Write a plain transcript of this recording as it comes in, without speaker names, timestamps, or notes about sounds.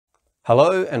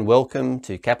Hello and welcome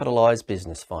to Capitalised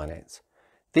Business Finance.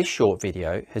 This short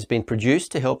video has been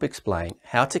produced to help explain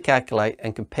how to calculate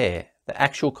and compare the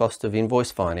actual cost of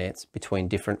invoice finance between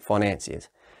different financiers,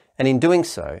 and in doing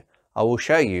so I will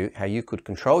show you how you could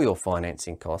control your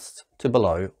financing costs to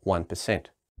below 1%.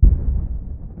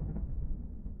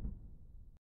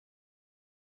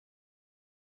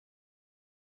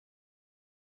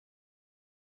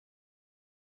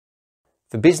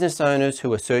 For business owners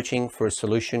who are searching for a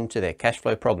solution to their cash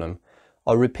flow problem,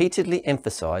 I repeatedly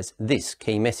emphasize this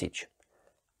key message.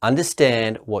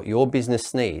 Understand what your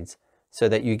business needs so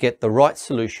that you get the right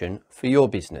solution for your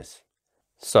business.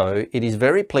 So it is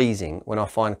very pleasing when I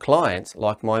find clients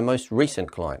like my most recent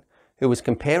client who was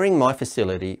comparing my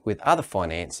facility with other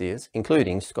financiers,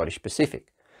 including Scottish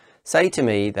Pacific, say to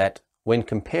me that when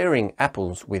comparing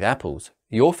apples with apples,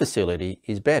 your facility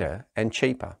is better and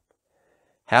cheaper.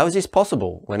 How is this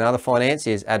possible when other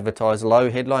financiers advertise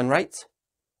low headline rates?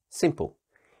 Simple.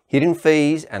 Hidden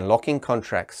fees and lock-in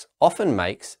contracts often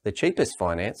makes the cheapest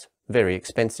finance very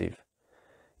expensive.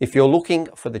 If you're looking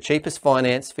for the cheapest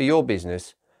finance for your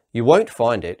business, you won't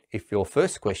find it if your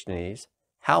first question is,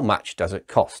 how much does it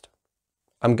cost?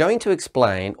 I'm going to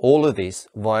explain all of this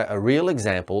via a real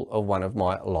example of one of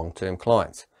my long-term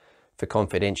clients. For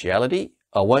confidentiality,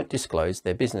 I won't disclose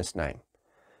their business name.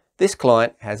 This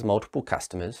client has multiple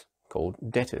customers called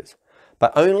debtors,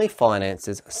 but only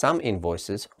finances some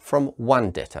invoices from one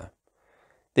debtor.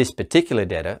 This particular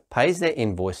debtor pays their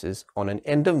invoices on an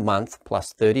end of month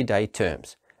plus 30-day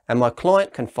terms, and my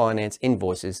client can finance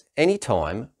invoices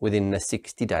anytime within the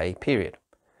 60-day period.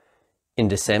 In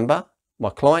December,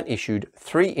 my client issued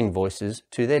 3 invoices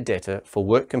to their debtor for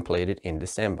work completed in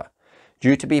December,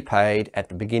 due to be paid at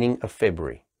the beginning of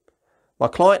February. My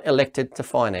client elected to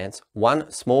finance one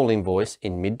small invoice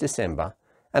in mid-December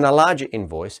and a larger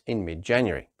invoice in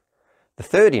mid-January. The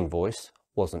third invoice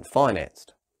wasn't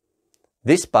financed.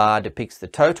 This bar depicts the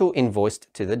total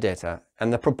invoiced to the debtor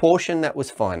and the proportion that was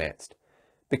financed.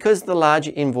 Because the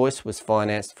larger invoice was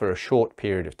financed for a short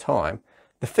period of time,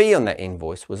 the fee on that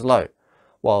invoice was low,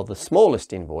 while the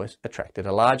smallest invoice attracted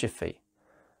a larger fee.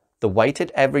 The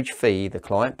weighted average fee the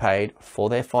client paid for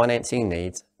their financing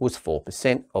needs was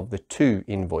 4% of the 2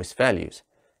 invoice values.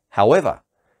 However,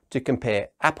 to compare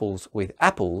apples with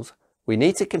apples, we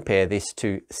need to compare this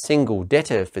to single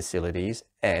debtor facilities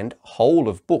and whole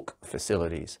of book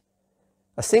facilities.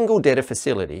 A single debtor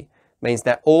facility means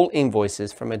that all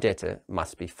invoices from a debtor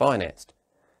must be financed.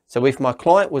 So if my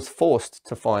client was forced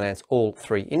to finance all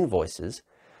 3 invoices,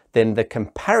 then the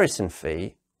comparison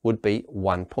fee would be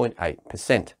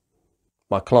 1.8%.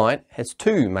 My client has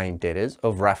 2 main debtors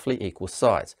of roughly equal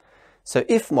size. So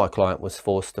if my client was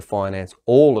forced to finance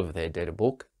all of their debtor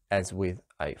book, as with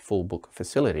a full book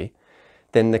facility,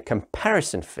 then the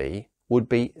comparison fee would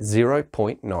be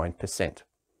 0.9%.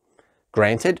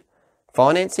 Granted,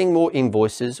 financing more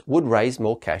invoices would raise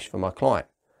more cash for my client,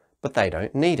 but they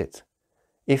don't need it.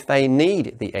 If they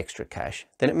need the extra cash,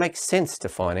 then it makes sense to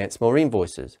finance more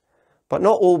invoices, but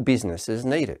not all businesses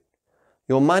need it.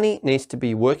 Your money needs to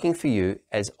be working for you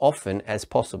as often as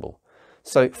possible.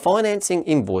 So financing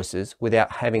invoices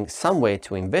without having somewhere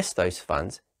to invest those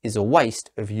funds is a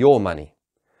waste of your money.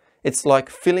 It's like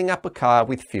filling up a car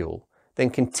with fuel, then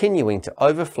continuing to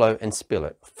overflow and spill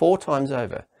it 4 times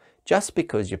over, just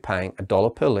because you're paying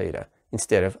 $1 per litre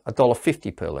instead of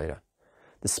 $1.50 per litre.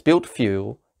 The spilt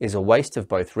fuel is a waste of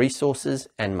both resources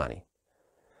and money.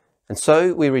 And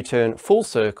so we return full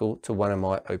circle to one of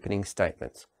my opening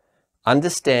statements.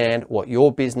 Understand what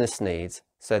your business needs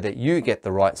so that you get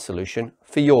the right solution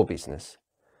for your business.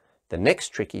 The next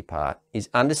tricky part is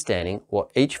understanding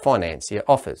what each financier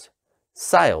offers.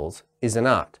 Sales is an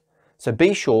art, so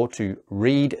be sure to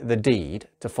read the deed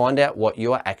to find out what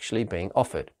you are actually being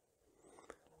offered.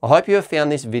 I hope you have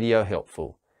found this video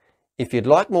helpful. If you'd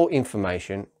like more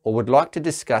information or would like to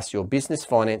discuss your business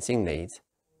financing needs,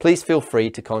 please feel free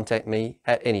to contact me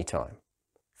at any time.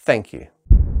 Thank you.